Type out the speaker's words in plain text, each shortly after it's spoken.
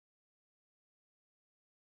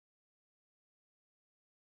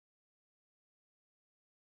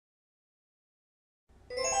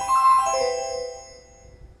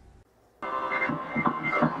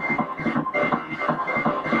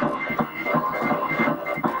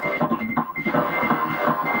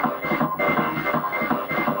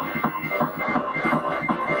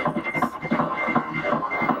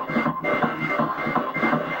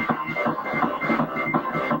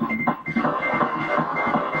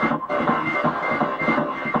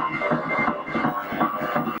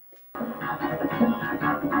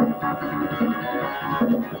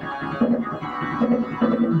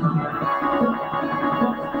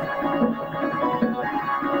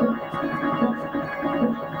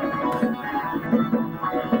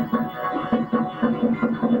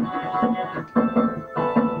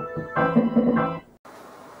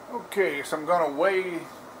Okay, so I'm going to weigh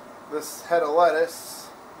this head of lettuce.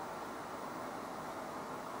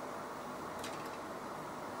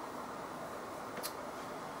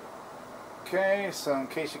 Okay, so in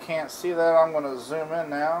case you can't see that, I'm going to zoom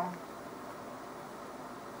in now.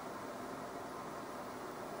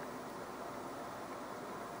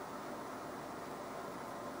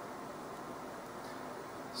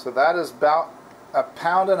 So that is about 1.5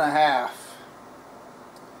 pounds.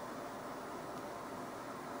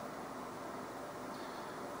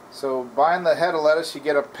 So buying the head of lettuce, you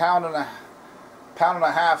get 1.5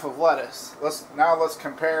 pounds of lettuce. Let's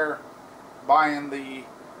compare buying the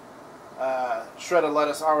shredded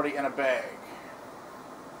lettuce already in a bag.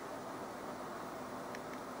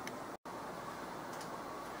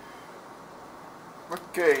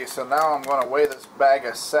 Okay, so now I'm going to weigh this bag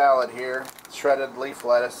of salad here, shredded leaf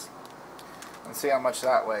lettuce, and see how much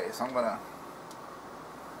that weighs. I'm going to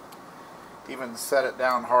even set it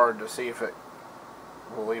down hard to see if it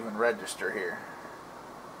will even register here.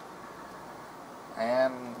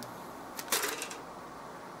 And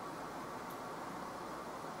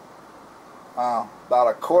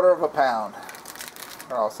about 1/4 pound.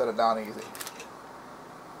 Or I'll set it down easy.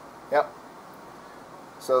 Yep.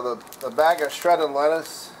 So the bag of shredded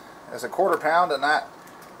lettuce is 1/4 pound, and that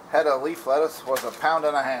head of leaf lettuce was 1.5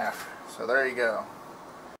 pounds. So there you go.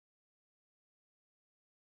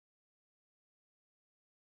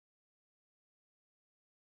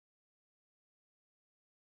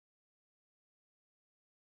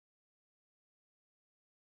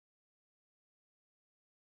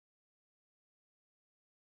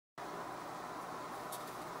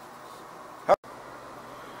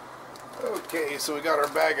 Okay, so we got our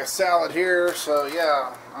bag of salad here. So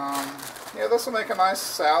yeah, this will make a nice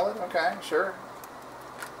salad. Okay, sure.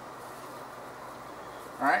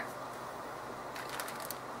 All right.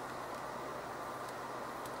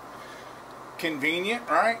 Convenient,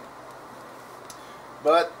 right?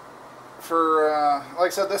 But for like I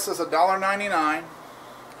said, this is $1.99,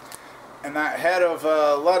 and that head of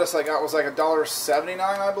lettuce I got was like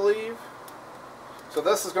 $1.79, I believe. So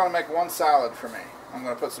this is going to make one salad for me. I'm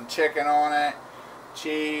going to put some chicken on it,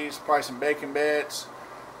 cheese, probably some bacon bits,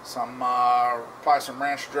 probably some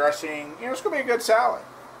ranch dressing. You know, it's going to be a good salad.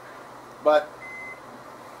 But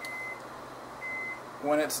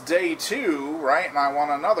when it's day 2, right, and I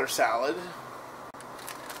want another salad,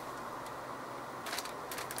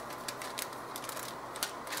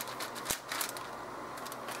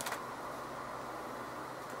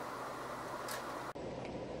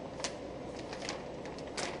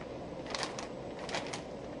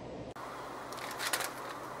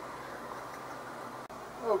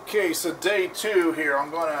 okay, so day 2 here,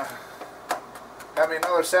 I'm going to have me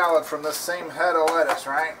another salad from this same head of lettuce,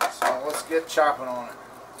 right? So let's get chopping on it.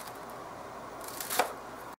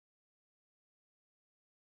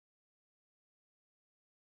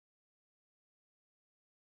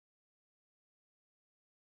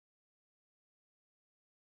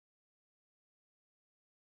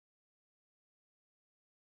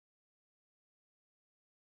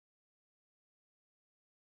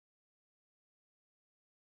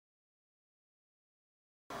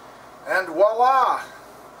 And voila!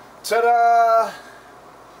 Ta-da!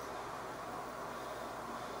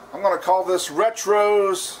 I'm going to call this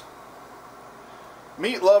Retro's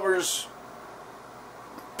Meat Lovers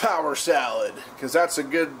Power Salad, because that's a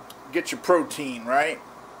good, get your protein, right?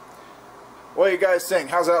 What do you guys think?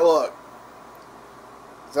 How's that look?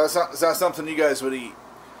 Is that something you guys would eat?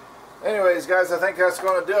 Anyways, guys, I think that's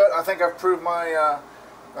going to do it. I think I've proved my,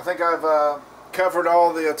 I think I've covered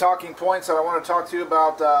all the talking points that I want to talk to you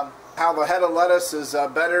about. How the head of lettuce is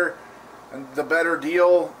better, and the better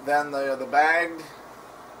deal than the bagged.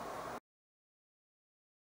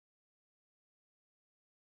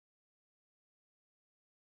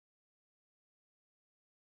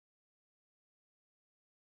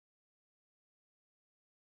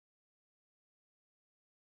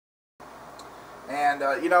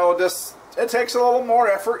 And you know, it takes a little more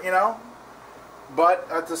effort, you know, but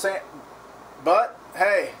at the same, but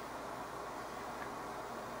hey,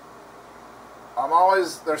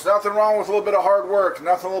 there's nothing wrong with a little bit of hard work.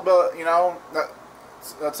 Nothing, a little bit, you know.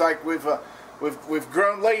 That's like we've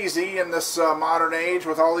grown lazy in this modern age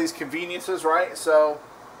with all these conveniences, right? So,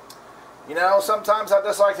 you know, sometimes I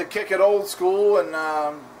just like to kick it old school and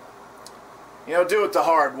you know, do it the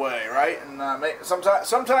hard way, right? And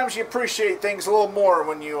sometimes you appreciate things a little more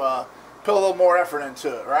when you put a little more effort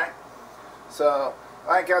into it, right? So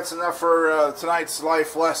I think that's enough for tonight's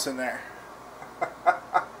life lesson there.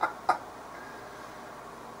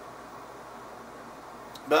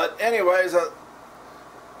 But anyways,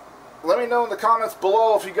 let me know in the comments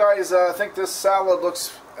below if you guys think this salad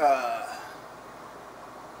looks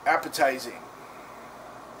appetizing.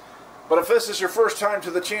 But if this is your first time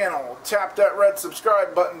to the channel, tap that red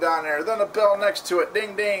subscribe button down there, then a bell next to it,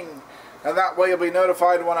 ding ding, and that way you'll be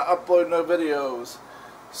notified when I upload new videos.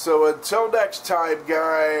 So until next time,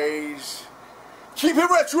 guys, keep it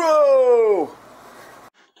retro!